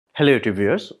Hello YouTube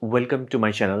viewers, welcome to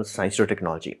my channel Science to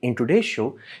Technology. In today's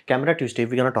show, Camera Tuesday,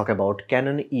 we're going to talk about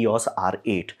Canon EOS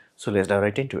R8. So let's dive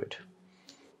right into it.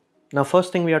 Now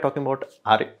first thing we are talking about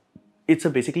it's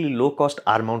a basically low cost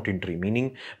R mount entry,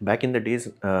 meaning back in the days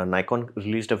Nikon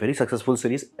released a very successful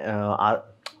series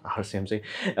RCMC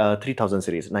 3000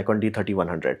 series, Nikon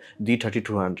D3100,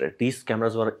 D3200. These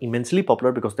cameras were immensely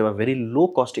popular because they were very low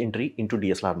cost entry into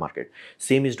DSLR market.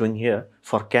 Same is doing here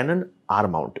for Canon R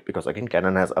mount, because again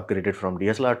Canon has upgraded from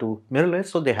DSLR to mirrorless,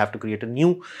 so they have to create a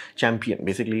new champion.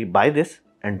 Basically buy this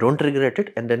and don't regret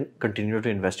it, and then continue to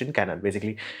invest in Canon.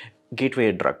 Basically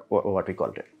gateway drug, what we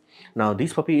called it. Now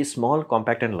this puppy is small,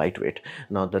 compact and lightweight.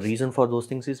 Now the reason for those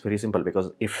things is very simple, because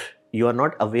if you are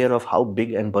not aware of how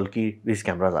big and bulky these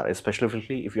cameras are,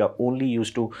 especially if you are only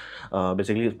used to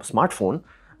basically smartphone,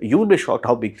 you will be shocked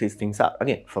how big these things are.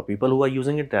 Again, for people who are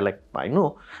using it, they're like, I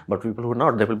know, but people who are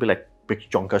not, they will be like, bit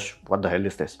chonkish, what the hell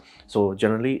is this? So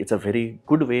generally it's a very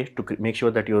good way to make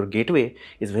sure that your gateway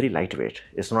is very lightweight.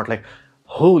 It's not like,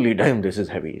 holy damn, this is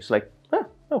heavy. It's like,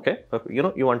 okay, you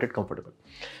know, you want it comfortable.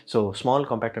 So small,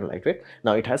 compact and lightweight.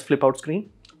 Now it has flip out screen.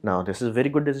 Now this is a very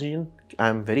good decision.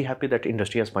 I'm very happy that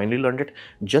industry has finally learned it.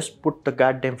 Just put the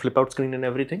goddamn flip out screen and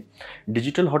everything.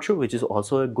 Digital hot shoe, which is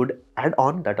also a good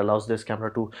add-on that allows this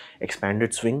camera to expand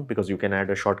its swing, because you can add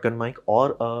a shotgun mic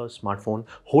or a smartphone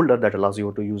holder that allows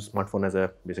you to use smartphone as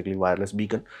a basically wireless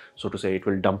beacon. So to say, it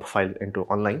will dump file into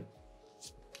online.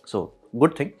 So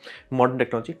good thing, modern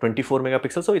technology, 24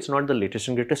 megapixels. So it's not the latest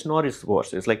and greatest, nor is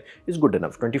worse. It's like, it's good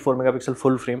enough. 24 megapixel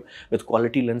full frame with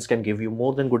quality lens can give you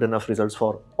more than good enough results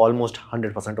for almost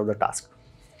 100% of the task.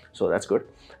 So that's good.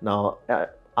 Now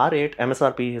R8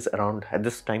 MSRP is around, at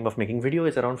this time of making video,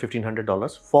 is around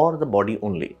 $1,500 for the body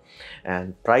only,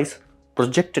 and price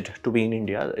projected to be in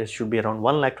India, it should be around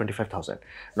 1,25,000.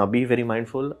 Now be very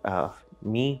mindful.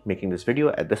 Me making this video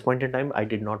at this point in time, I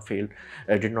did not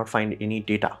find any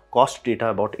cost data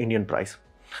about Indian price.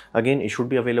 Again, it should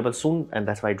be available soon, and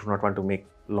that's why I do not want to make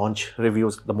launch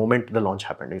reviews the moment the launch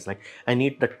happened. It's like, I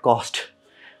need that cost.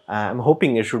 I'm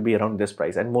hoping it should be around this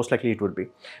price, and most likely it would be.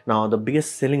 Now the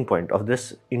biggest selling point of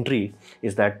this entry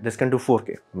is that this can do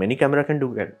 4K. Many camera can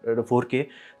do 4K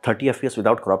 30 fps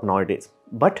without crop nowadays,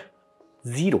 but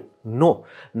no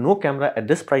camera at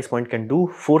this price point can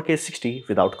do 4K 60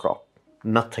 without crop.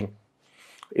 Nothing.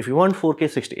 If you want 4K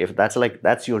 60, if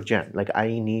that's your jam, like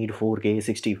I need 4K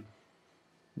 60,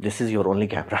 this is your only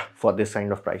camera for this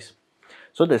kind of price.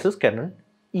 So this is Canon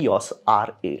EOS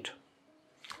R8.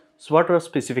 So what was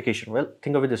specification? Well,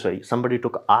 think of it this way. Somebody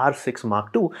took R6 Mark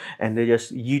II and they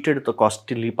just yeeted the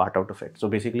costly part out of it. So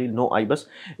basically no IBIS,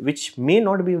 which may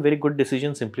not be a very good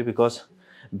decision, simply because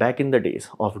back in the days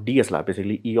of DSLR,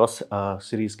 basically EOS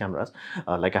series cameras,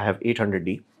 like I have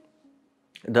 800D,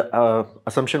 the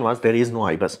assumption was there is no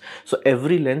IBIS. So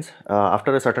every lens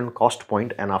after a certain cost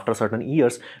point and after certain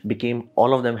years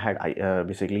all of them had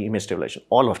basically image stabilization.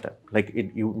 All of them. Like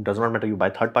it does not matter you buy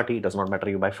third party, it does not matter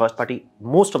you buy first party,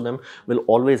 most of them will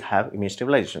always have image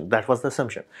stabilization. That was the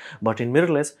assumption. But in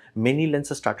mirrorless, many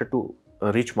lenses started to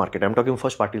reach market. I'm talking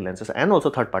first party lenses and also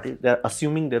third party. They're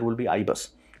assuming there will be IBIS.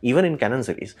 Even in Canon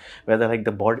series, where like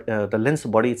the lens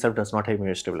body itself does not have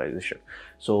image stabilization.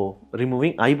 So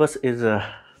removing IBIS is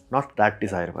not that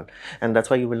desirable, and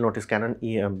that's why you will notice Canon,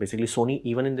 basically Sony,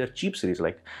 even in their cheap series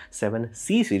like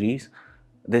 7C series,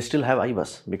 they still have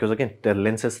IBIS, because again their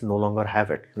lenses no longer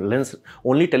have it.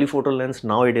 Only telephoto lens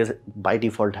nowadays by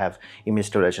default have image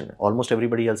stabilization. Almost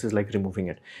everybody else is like removing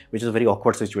it, which is a very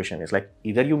awkward situation. It's like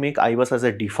either you make IBIS as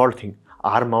a default thing,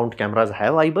 R mount cameras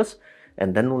have IBIS,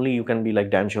 and then only you can be like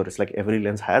damn sure it's like every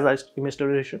lens has image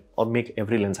stabilization, or make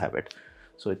every lens have it.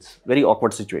 So it's very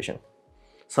awkward situation.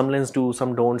 Some lens do,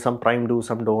 some don't, some prime do,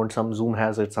 some don't, some zoom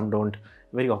has it, some don't.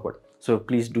 Very awkward. So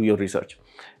please do your research.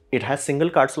 It has single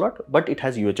card slot, but it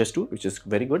has UHS 2, which is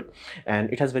very good,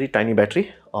 and it has very tiny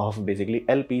battery of basically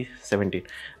LP17.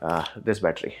 This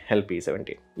battery,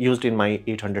 LP17, used in my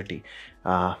 800T.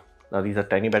 Now these are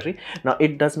tiny battery. Now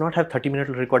it does not have 30-minute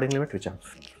recording limit, which I'm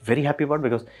very happy about,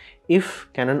 because if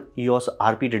Canon EOS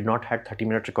RP did not have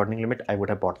 30-minute recording limit, I would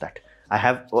have bought that. I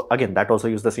have, again, that also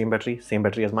used the same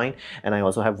battery as mine, and I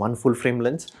also have one full frame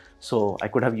lens, so I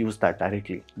could have used that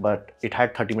directly, but it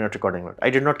had 30-minute recording limit. I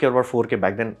did not care about 4K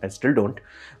back then, I still don't,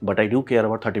 but I do care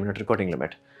about 30-minute recording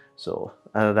limit. So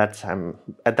that's,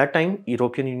 at that time,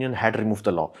 European Union had removed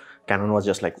the law. Canon was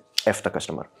just like, F the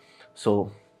customer.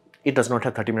 So it does not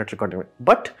have 30-minute recording limit,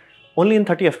 but only in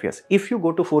 30 FPS. If you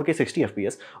go to 4K 60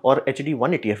 FPS or HD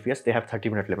 180 FPS, they have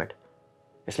 30-minute limit.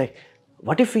 It's like,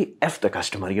 what if we F the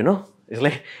customer, you know? It's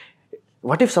like,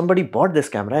 what if somebody bought this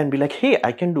camera and be like, hey,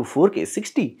 I can do 4K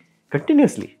 60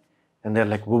 continuously. And they're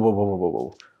like, whoa, whoa, whoa, whoa,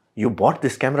 whoa. You bought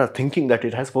this camera thinking that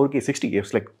it has 4K 60.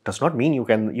 It's like, does not mean you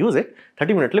can use it.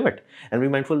 30-minute limit. And be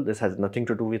mindful, this has nothing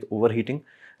to do with overheating.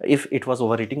 If it was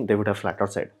overheating, they would have flat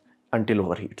out said until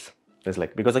overheats. It's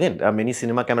like, because again, there are many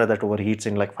cinema cameras that overheats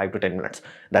in like 5 to 10 minutes.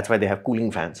 That's why they have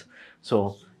cooling fans.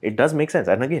 So it does make sense.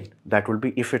 And again, that will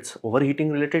be, if it's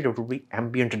overheating related, it would be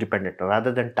ambient dependent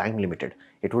rather than time limited.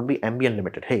 It would be ambient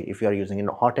limited. Hey, if you are using in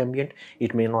a hot ambient,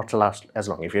 it may not last as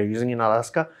long. If you're using in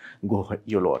Alaska, go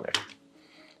YOLO on it.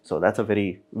 So that's a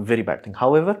very, very bad thing.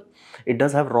 However, it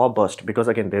does have raw burst because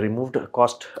again, they removed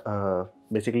cost,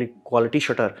 basically quality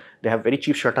shutter. They have very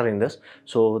cheap shutter in this.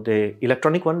 So the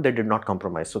electronic one, they did not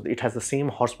compromise. So it has the same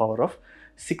horsepower of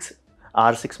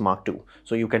R6 Mark II.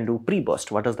 So you can do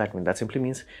pre-burst. What does that mean? That simply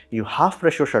means you half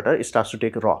press your shutter, it starts to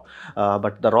take raw.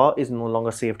 But the raw is no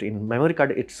longer saved in memory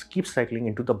card. It keeps cycling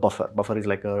into the buffer. Buffer is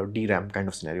like a DRAM kind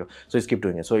of scenario. So it's keep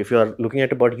doing it. So if you are looking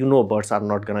at a bird, you know birds are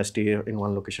not going to stay in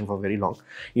one location for very long.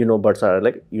 You know birds are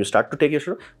like, you start to take your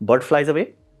shutter, bird flies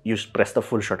away, you press the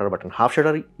full shutter button. Half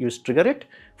shutter, you trigger it,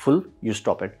 full, you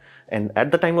stop it. And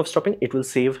at the time of stopping, it will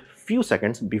save few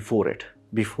seconds before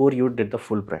you did the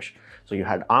full press. So you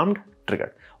had armed,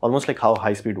 triggered, almost like how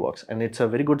high speed works. And it's a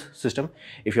very good system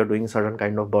if you're doing certain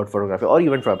kind of bird photography, or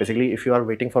even for basically if you are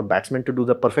waiting for batsmen to do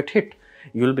the perfect hit,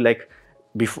 you will be like,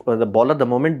 before the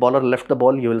moment baller left the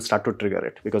ball, you will start to trigger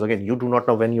it, because again, you do not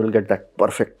know when you will get that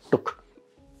perfect took.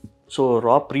 So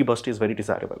raw pre-burst is very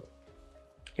desirable.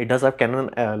 It does have Canon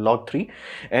log 3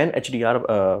 and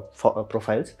HDR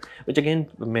profiles, which again,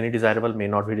 many desirable, may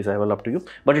not be desirable, up to you,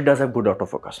 but it does have good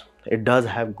autofocus. It does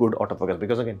have good autofocus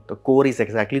because again, the core is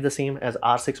exactly the same as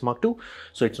R6 Mark II,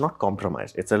 so it's not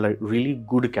compromised. It's a like, really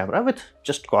good camera with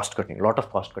just cost cutting, lot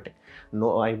of cost cutting.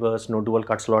 No IBIS, no dual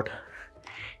cut slot,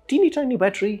 teeny tiny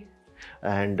battery,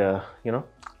 and you know,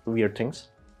 weird things.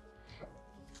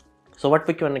 So what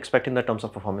we can expect in the terms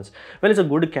of performance? Well, it's a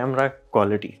good camera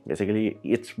quality. Basically,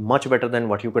 it's much better than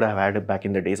what you could have had back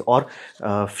in the days, or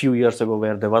a few years ago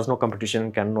where there was no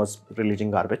competition, Canon was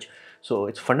releasing garbage. So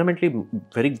it's fundamentally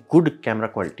very good camera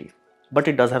quality, but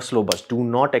it does have slow burst. Do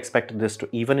not expect this to,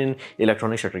 even in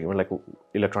electronic shuttering, even like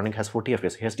electronic has 40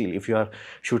 FPS. Here's the deal, if you are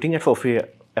shooting at 40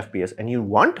 FPS and you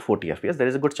want 40 FPS, there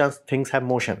is a good chance things have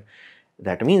motion.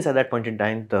 That means at that point in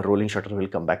time, the rolling shutter will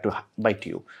come back to bite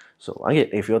you. So again,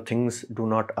 if your things do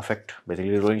not affect,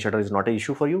 basically rolling shutter is not an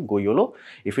issue for you, go YOLO.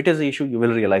 If it is an issue, you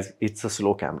will realize it's a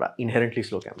slow camera, inherently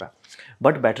slow camera.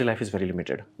 But battery life is very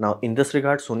limited. Now in this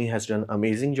regard, Sony has done an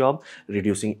amazing job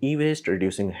reducing e-waste,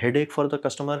 reducing headache for the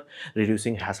customer,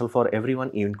 reducing hassle for everyone,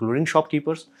 including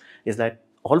shopkeepers, is that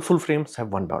all full frames have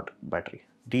one battery.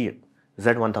 The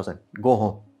Z1000, go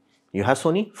home. You have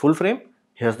Sony, full frame,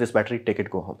 here's this battery, take it,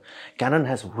 go home. Canon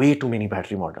has way too many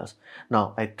battery models.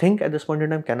 Now, I think at this point in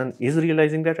time, Canon is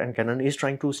realizing that, and Canon is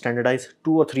trying to standardize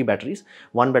 2 or 3 batteries.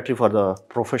 One battery for the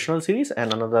professional series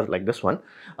and another like this one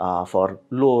for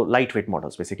lightweight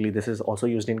models. Basically, this is also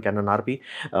used in Canon RP.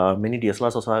 Many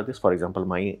DSLRs also have this, for example,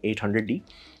 my 800D.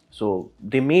 So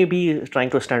they may be trying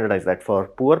to standardize that for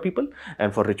poor people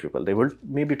and for rich people. They will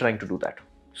maybe trying to do that.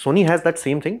 Sony has that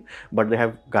same thing, but they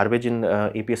have garbage in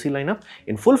APS-C lineup.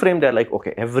 In full frame, they're like,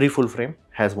 okay, every full frame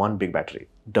has one big battery.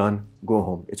 Done, go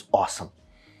home. It's awesome.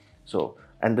 So,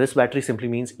 and this battery simply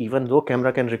means even though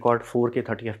camera can record 4K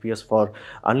 30 FPS for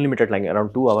unlimited, like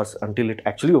around 2 hours until it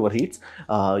actually overheats,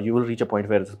 you will reach a point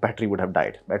where this battery would have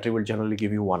died. Battery will generally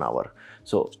give you 1 hour.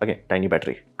 So again, tiny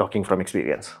battery, talking from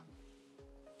experience.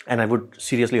 And I would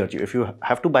seriously urge you, if you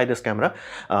have to buy this camera,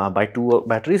 buy 2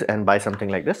 batteries and buy something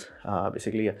like this,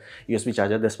 basically a USB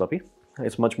charger, this puppy.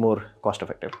 It's much more cost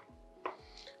effective.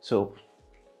 So,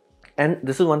 and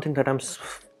this is one thing that I'm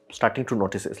starting to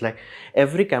notice, is like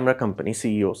every camera company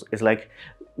CEOs is like,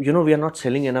 you know, we are not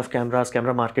selling enough cameras,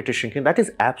 camera market is shrinking. That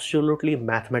is absolutely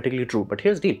mathematically true. But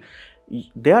here's the deal.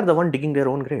 They are the one digging their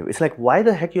own grave. It's like, why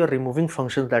the heck you are removing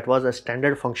functions that was a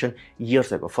standard function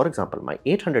years ago? For example, my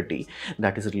 800D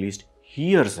that is released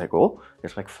years ago,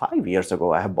 it's like 5 years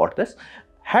ago I have bought this,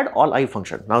 had all eye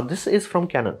function. Now this is from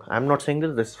Canon. I'm not saying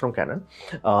this is from Canon.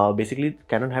 Basically,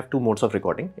 Canon have 2 modes of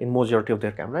recording in majority of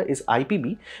their camera, is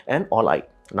IPB and all eye.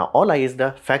 Now all eye is,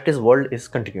 the fact is world is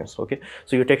continuous, okay?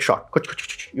 So you take shot,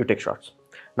 you take shots.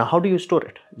 Now, how do you store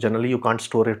it? Generally, you can't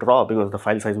store it raw because the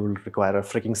file size will require a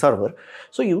freaking server.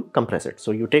 So you compress it.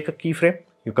 So you take a keyframe,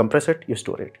 you compress it, you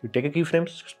store it. You take a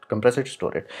keyframe, compress it,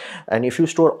 store it. And if you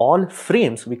store all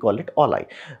frames, we call it all eye.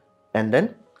 And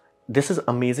then this is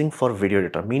amazing for video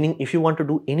editor, meaning if you want to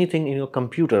do anything in your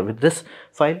computer with this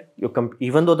file,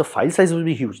 even though the file size will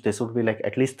be huge, this would be like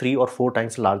at least 3 or 4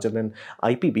 times larger than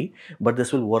IPB, but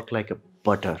this will work like a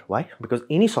butter. Why? Because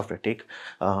any software, take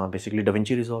basically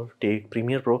DaVinci Resolve, take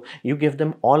Premiere Pro, you give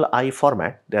them all I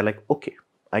format, they're like, okay,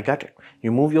 I got it.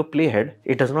 You move your playhead,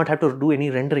 it does not have to do any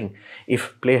rendering.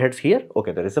 If playhead's here,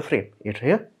 okay, there is a frame. It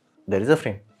here, there is a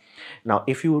frame. Now,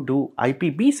 if you do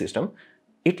IPB system,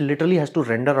 it literally has to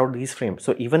render out these frames.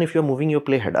 So even if you're moving your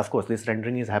playhead, of course, this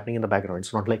rendering is happening in the background.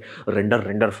 It's not like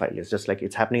render file. It's just like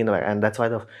it's happening in the back, and that's why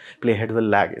the playhead will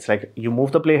lag. It's like you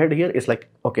move the playhead here. It's like,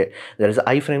 okay, there is an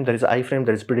iframe, there is an iframe,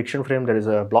 there is prediction frame, there is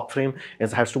a block frame.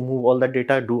 It has to move all that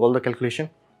data, do all the calculation.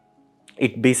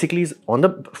 It basically is on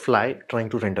the fly trying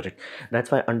to render it.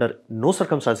 That's why under no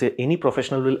circumstances any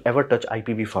professional will ever touch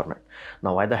IPB format.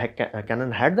 Now, why the heck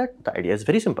Canon had that? The idea is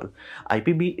very simple.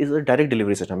 IPB is a direct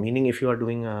delivery system, meaning if you are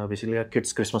doing basically a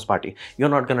kid's Christmas party, you're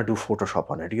not going to do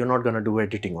Photoshop on it. You're not going to do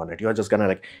editing on it. You're just going to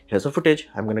like, here's the footage.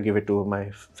 I'm going to give it to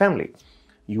my family.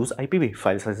 Use IPB.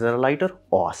 File sizes are lighter.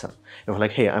 Awesome. If you're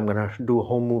like, hey, I'm going to do a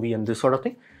home movie and this sort of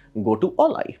thing, go to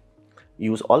all I.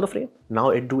 Use all the frame.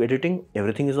 Now do editing,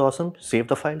 everything is awesome. Save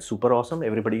the file, super awesome.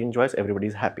 Everybody enjoys, everybody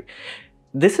is happy.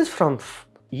 This is from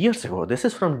years ago. This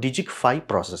is from Digic 5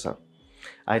 processor.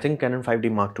 I think Canon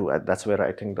 5D Mark II, that's where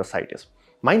I think the site is.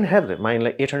 Mine have it, mine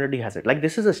like 800D has it. Like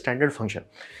this is a standard function.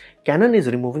 Canon is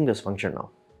removing this function now.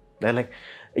 They're like,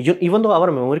 even though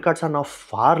our memory cards are now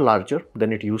far larger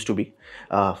than it used to be,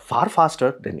 far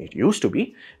faster than it used to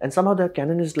be, and somehow the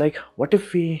Canon is like, what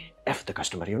if we F the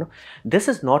customer, you know? This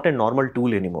is not a normal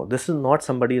tool anymore. This is not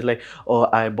somebody is like, oh,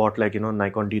 I bought like, you know,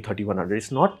 Nikon D3100.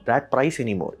 It's not that price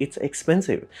anymore. It's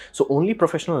expensive. So only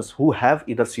professionals who have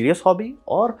either serious hobby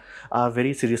or are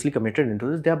very seriously committed into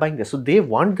this, they are buying this. So they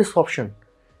want this option,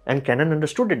 and Canon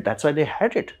understood it. That's why they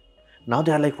had it. Now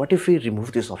they are like, what if we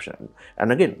remove this option?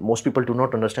 And again, most people do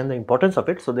not understand the importance of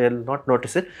it, so they'll not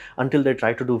notice it until they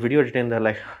try to do video editing. They're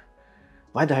like,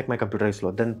 why the heck my computer is slow?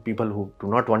 Then people who do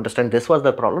not understand this was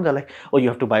the problem, they're like, oh, you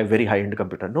have to buy a very high-end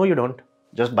computer. No, you don't.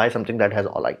 Just buy something that has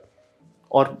all I.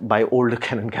 Or buy old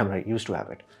Canon camera, used to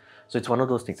have it. So it's one of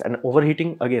those things. And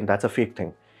overheating, again, that's a fake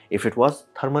thing. If it was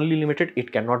thermally limited,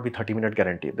 it cannot be 30-minute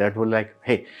guarantee. That will like,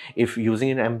 hey, if using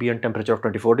an ambient temperature of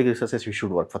 24 degrees Celsius, you should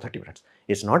work for 30 minutes.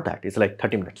 It's not that. It's like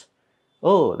 30 minutes.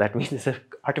 Oh, that means it's an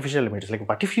artificial limit. It's like,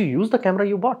 what if you use the camera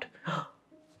you bought?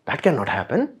 That cannot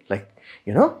happen. Like,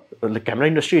 you know, the camera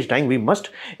industry is dying. We must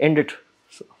end it.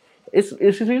 So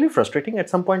it's really frustrating. At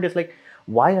some point, it's like,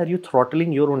 why are you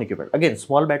throttling your own equipment? Again,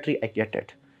 small battery, I get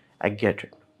it. I get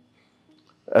it.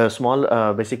 A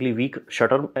small, basically weak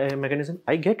shutter mechanism,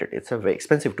 I get it. It's very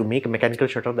expensive to make a mechanical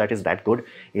shutter that is that good.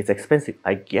 It's expensive.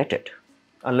 I get it.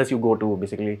 Unless you go to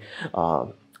basically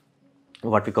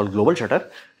what we call global shutter,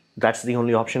 that's the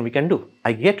only option we can do.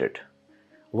 I get it.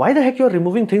 Why the heck you're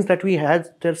removing things that we had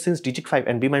there since Digic 5?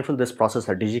 And be mindful, this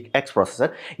processor, Digic X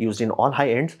processor, used in all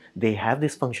high ends, they have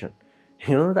this function.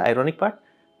 You know the ironic part?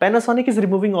 Panasonic is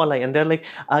removing all I, and they're like,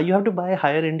 you have to buy a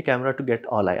higher end camera to get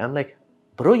all I. I'm like,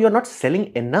 bro, you're not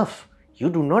selling enough. You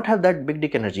do not have that big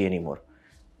dick energy anymore.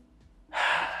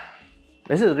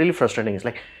 This is really frustrating. It's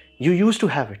like, you used to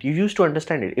have it. You used to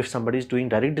understand it. If somebody is doing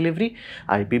direct delivery,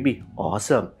 IPB,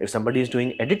 awesome. If somebody is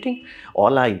doing editing,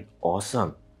 all I,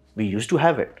 awesome. We used to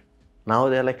have it. Now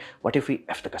they're like, what if we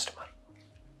F the customer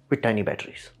with tiny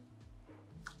batteries?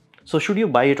 So should you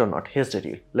buy it or not? Here's the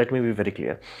deal. Let me be very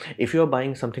clear. If you're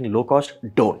buying something low cost,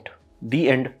 don't. The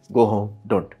end, go home,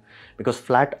 don't. Because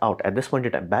flat out, at this point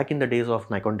in time, back in the days of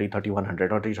Nikon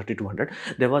D3100 or D3200,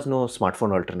 there was no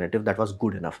smartphone alternative that was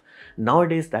good enough.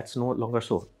 Nowadays, that's no longer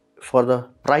so. For the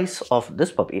price of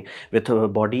this puppy with a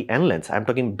body and lens, I'm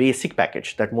talking basic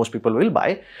package that most people will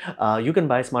buy, you can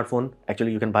buy a smartphone.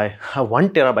 Actually, you can buy a 1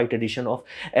 terabyte edition of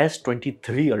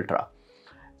S23 Ultra.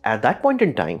 At that point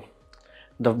in time,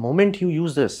 the moment you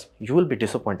use this, you will be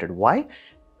disappointed. Why?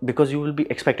 Because you will be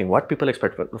expecting what people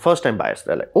expect. The first time buyers,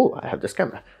 they're like, oh, I have this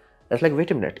camera. It's like,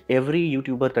 wait a minute, every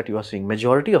YouTuber that you are seeing,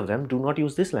 majority of them do not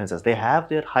use these lenses. They have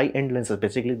their high-end lenses,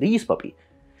 basically these puppy.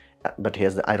 But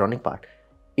here's the ironic part.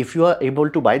 If you are able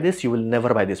to buy this, you will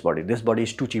never buy this body. This body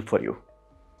is too cheap for you.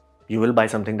 You will buy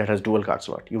something that has dual card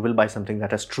slot. You will buy something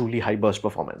that has truly high burst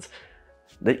performance.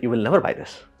 You will never buy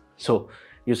this. So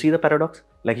you see the paradox?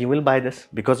 Like, you will buy this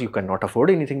because you cannot afford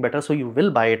anything better. So you will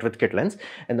buy it with kit lens.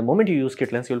 And the moment you use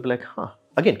kit lens, you'll be like, huh.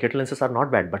 Again, kit lenses are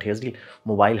not bad, but here's the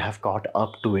mobile have caught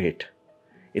up to it.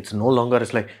 It's no longer,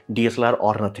 it's like DSLR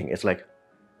or nothing. It's like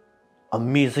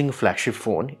amazing flagship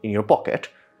phone in your pocket,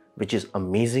 which is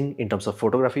amazing in terms of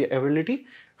photography ability,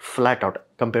 flat out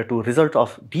compared to result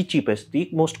of the cheapest, the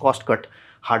most cost cut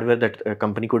hardware that a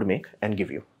company could make and give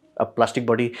you. A plastic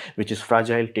body which is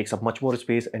fragile, takes up much more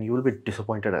space, and you will be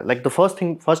disappointed. Like the first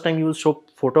time you will show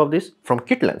photo of this from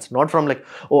kit lens, not from like,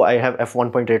 oh, I have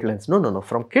f1.8 lens. No.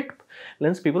 From kit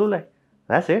lens, people will like,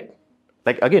 that's it.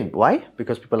 Like again, why?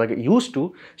 Because people are used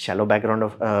to shallow background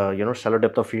of, shallow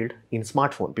depth of field in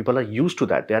smartphone. People are used to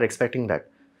that. They are expecting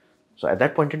that. So at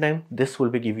that point in time, this will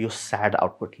be give you sad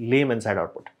output, lame and sad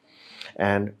output.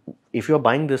 And if you are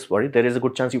buying this body, there is a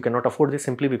good chance you cannot afford this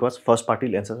simply because first party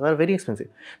lenses are very expensive.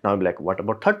 Now I'll be like, what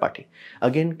about third party?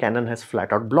 Again, Canon has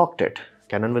flat out blocked it.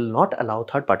 Canon will not allow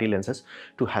third party lenses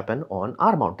to happen on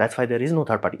R mount. That's why there is no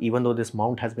third party, even though this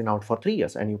mount has been out for 3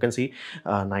 years. And you can see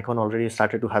Nikon already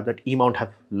started to have that E mount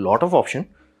have lot of option.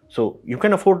 So you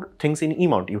can afford things in E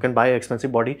mount. You can buy an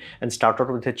expensive body and start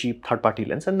out with a cheap third party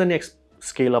lens and then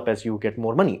scale up as you get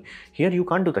more money. Here you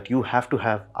can't do that. You have to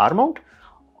have R mount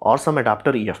or some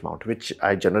adapter EF mount, which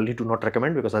I generally do not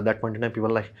recommend, because at that point in time people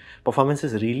are like, performance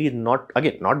is really not,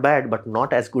 again, not bad, but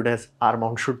not as good as R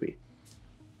mount should be.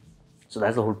 So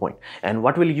that's the whole point. And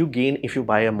what will you gain if you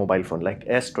buy a mobile phone like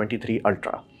S23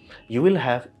 Ultra? You will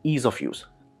have ease of use.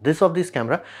 This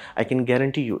camera, I can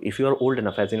guarantee you, if you are old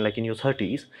enough, as in like in your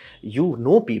 30s, you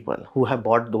know people who have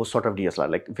bought those sort of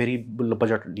DSLR, like very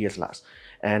budget DSLRs,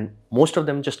 and most of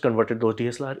them just converted those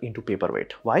DSLR into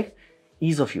paperweight. Why?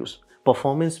 Ease of use.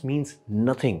 Performance means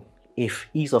nothing if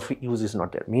ease of use is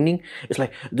not there. Meaning, it's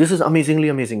like, this is amazingly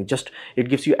amazing. Just, it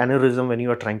gives you aneurysm when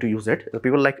you are trying to use it.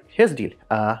 People are like, here's the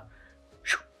deal.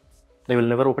 They will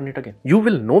never open it again. You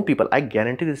will know people, I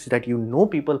guarantee this, that you know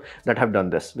people that have done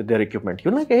this with their equipment.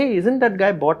 You're like, hey, isn't that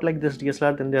guy bought like this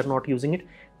DSLR, then they're not using it?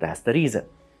 That's the reason.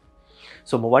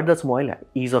 So what does mobile have?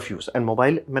 Ease of use. And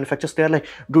mobile manufacturers, they're like,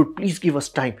 dude, please give us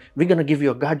time. We're gonna give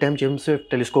you a goddamn James Webb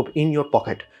telescope in your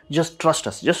pocket. Just trust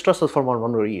us. Just trust us for 1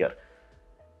 more year.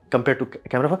 Compared to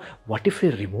camera, what if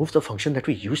we remove the function that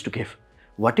we used to give?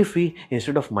 What if we,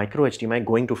 instead of micro HDMI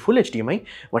going to full HDMI,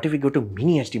 what if we go to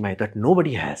mini HDMI that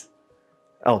nobody has?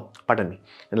 Oh, pardon me.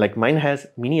 Like mine has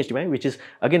mini HDMI, which is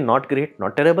again not great,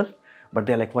 not terrible, but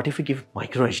they're like, what if we give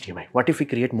micro HDMI? What if we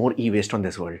create more e-waste on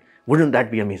this world? Wouldn't that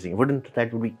be amazing? Wouldn't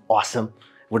that be awesome?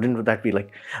 Wouldn't that be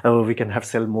like, we can have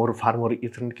far more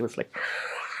Ethernet cables? Like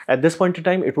at this point in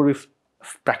time, it would be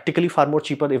practically far more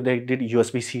cheaper if they did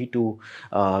USB-C to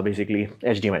basically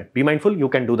HDMI. Be mindful, you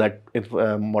can do that if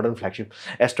modern flagship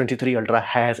S23 Ultra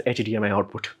has HDMI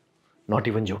output. Not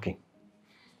even joking.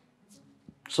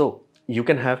 So you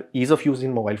can have ease of use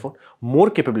in mobile phone, more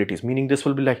capabilities, meaning this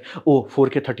will be like, oh,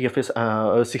 4K, 30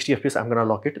 FPS, 60 FPS, I'm gonna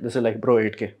lock it. This is like, bro,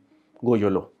 8K, go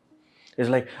YOLO. It's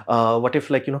like, what if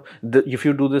like, if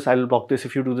you do this, I will block this.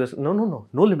 If you do this, no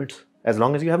limits. As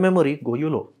long as you have memory, go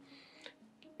YOLO.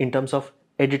 In terms of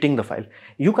editing the file,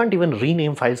 you can't even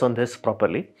rename files on this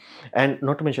properly. And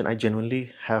not to mention, I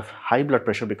genuinely have high blood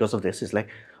pressure because of this. It's like,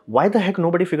 why the heck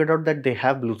nobody figured out that they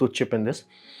have Bluetooth chip in this?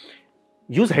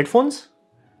 Use headphones.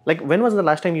 Like, when was the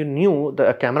last time you knew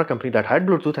a camera company that had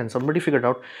Bluetooth and somebody figured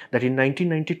out that in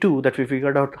 1992 that we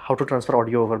figured out how to transfer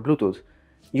audio over Bluetooth?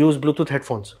 Use Bluetooth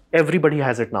headphones. Everybody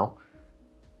has it now.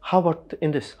 How about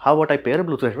in this? How about I pair a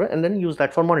Bluetooth headphone and then use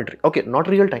that for monitoring? Okay, not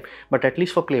real time, but at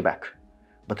least for playback.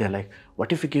 But they're like,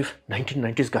 what if we give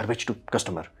 1990s garbage to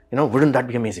customer? Wouldn't that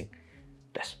be amazing?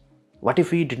 Yes. What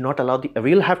if we did not allow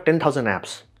we'll have 10,000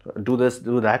 apps. Do this,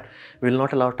 do that. We will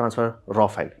not allow transfer raw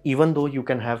file, even though you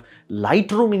can have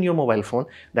Lightroom in your mobile phone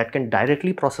that can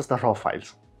directly process the raw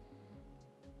files.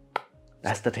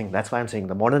 That's the thing. That's why I'm saying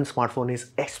the modern smartphone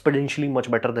is exponentially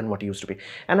much better than what it used to be.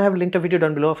 And I have linked a video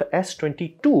down below of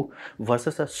S22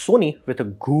 versus a Sony with a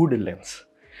good lens.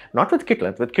 Not with kit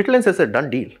lens. With kit lens, it's a done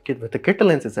deal. With the kit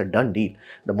lens, it's a done deal.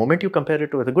 The moment you compare it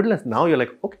to with a good lens, now you're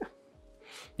like, okay,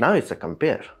 now it's a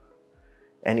compare.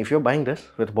 And if you're buying this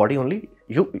with body only,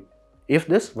 if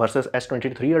this versus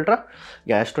S23 Ultra,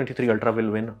 yeah, S23 Ultra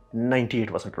will win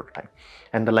 98% of the time.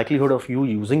 And the likelihood of you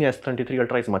using S23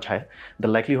 Ultra is much higher. The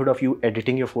likelihood of you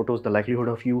editing your photos, the likelihood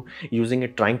of you using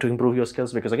it, trying to improve your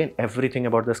skills, because again, everything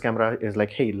about this camera is like,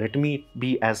 hey, let me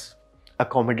be as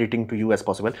accommodating to you as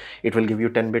possible. It will give you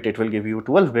 10-bit, it will give you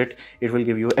 12-bit, it will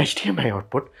give you HDMI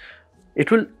output. It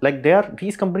will, like,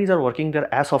 these companies are working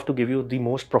their ass off to give you the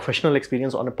most professional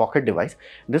experience on a pocket device.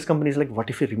 This company is like, what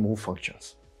if we remove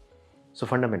functions? So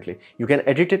fundamentally, you can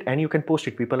edit it and you can post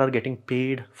it. People are getting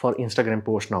paid for Instagram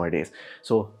posts nowadays.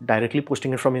 So directly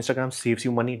posting it from Instagram saves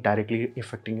you money, directly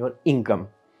affecting your income.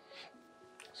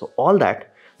 So all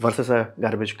that versus a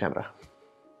garbage camera.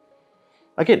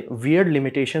 Again, weird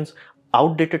limitations,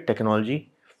 outdated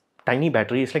technology, tiny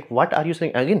battery. It's like, what are you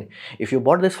saying? Again, if you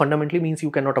bought this, fundamentally means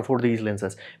you cannot afford these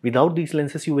lenses. Without these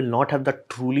lenses, you will not have that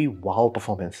truly wow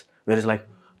performance. Whereas like,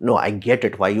 No, I get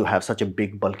it why you have such a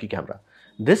big bulky camera.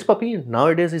 This puppy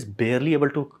nowadays is barely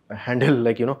able to handle,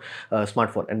 like, you know, a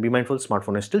smartphone. And be mindful,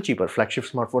 smartphone is still cheaper. Flagship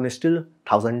smartphone is still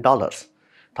 $1,000,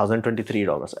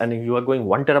 $1,023. And if you are going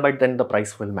 1 terabyte, then the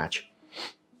price will match.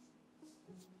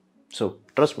 So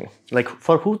trust me, like,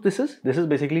 for who this is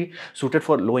basically suited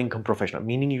for low income professional,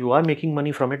 meaning you are making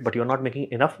money from it, but you're not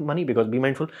making enough money. Because be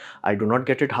mindful, I do not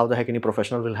get it how the heck any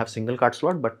professional will have single card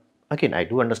slot, but again, I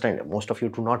do understand most of you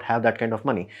do not have that kind of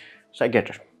money. So I get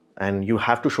it. And you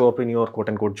have to show up in your quote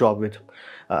unquote job with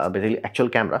basically actual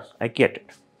cameras. I get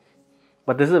it.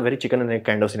 But this is a very chicken and egg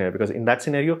kind of scenario, because in that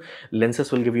scenario,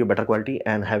 lenses will give you better quality,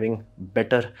 and having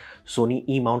better Sony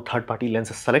E-mount third-party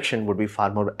lens selection would be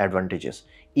far more advantageous.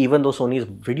 Even though Sony's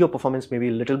video performance may be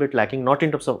a little bit lacking, not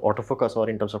in terms of autofocus or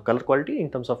in terms of color quality, in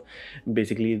terms of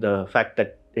basically the fact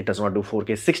that it does not do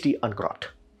 4K 60 uncropped.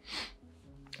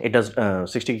 It does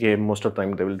 60K most of the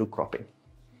time they will do cropping.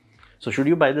 So should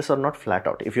you buy this or not? Flat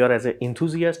out. If you are as an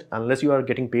enthusiast, unless you are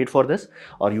getting paid for this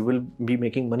or you will be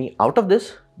making money out of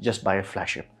this, just buy a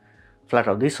flagship. Flat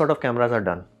out. These sort of cameras are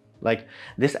done. Like,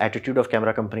 this attitude of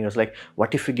camera company is like,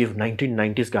 what if we give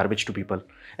 1990s garbage to people?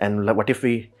 And what if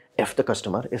we F the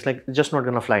customer? It's like, just not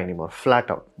gonna fly anymore.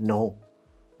 Flat out. No.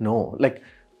 No. Like,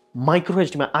 micro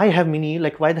HDMI. I have mini.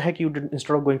 Like, why the heck you did,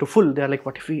 instead of going to full, they're like,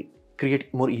 what if we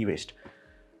create more e-waste?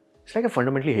 It's like I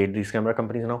fundamentally hate these camera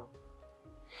companies now.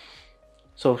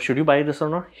 So should you buy this or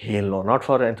not? Hell no, not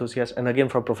for enthusiasts. And again,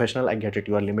 for professional, I get it.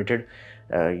 You are limited.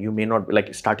 You may not,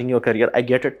 like, starting your career, I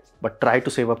get it. But try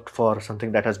to save up for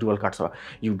something that has dual cards.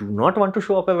 You do not want to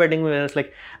show up a wedding where it's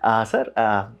like, sir,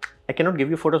 I cannot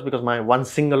give you photos because my one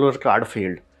singular card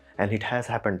failed. And it has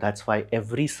happened. That's why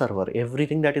every server,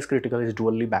 everything that is critical is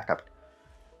dually backup.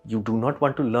 You do not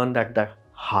want to learn that the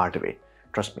hard way.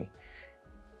 Trust me.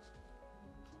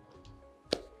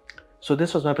 So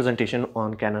this was my presentation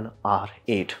on Canon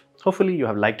R8. Hopefully you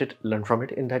have liked it, learned from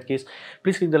it. In that case,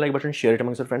 please click the like button, share it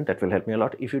amongst your friends. That will help me a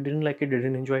lot. If you didn't like it,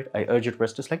 didn't enjoy it, I urge you to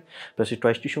press dislike. Press it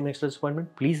twice to show me extra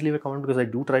disappointment. Please leave a comment because I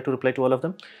do try to reply to all of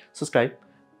them. Subscribe,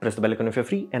 press the bell icon if you're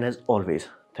free. And as always,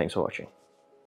 thanks for watching.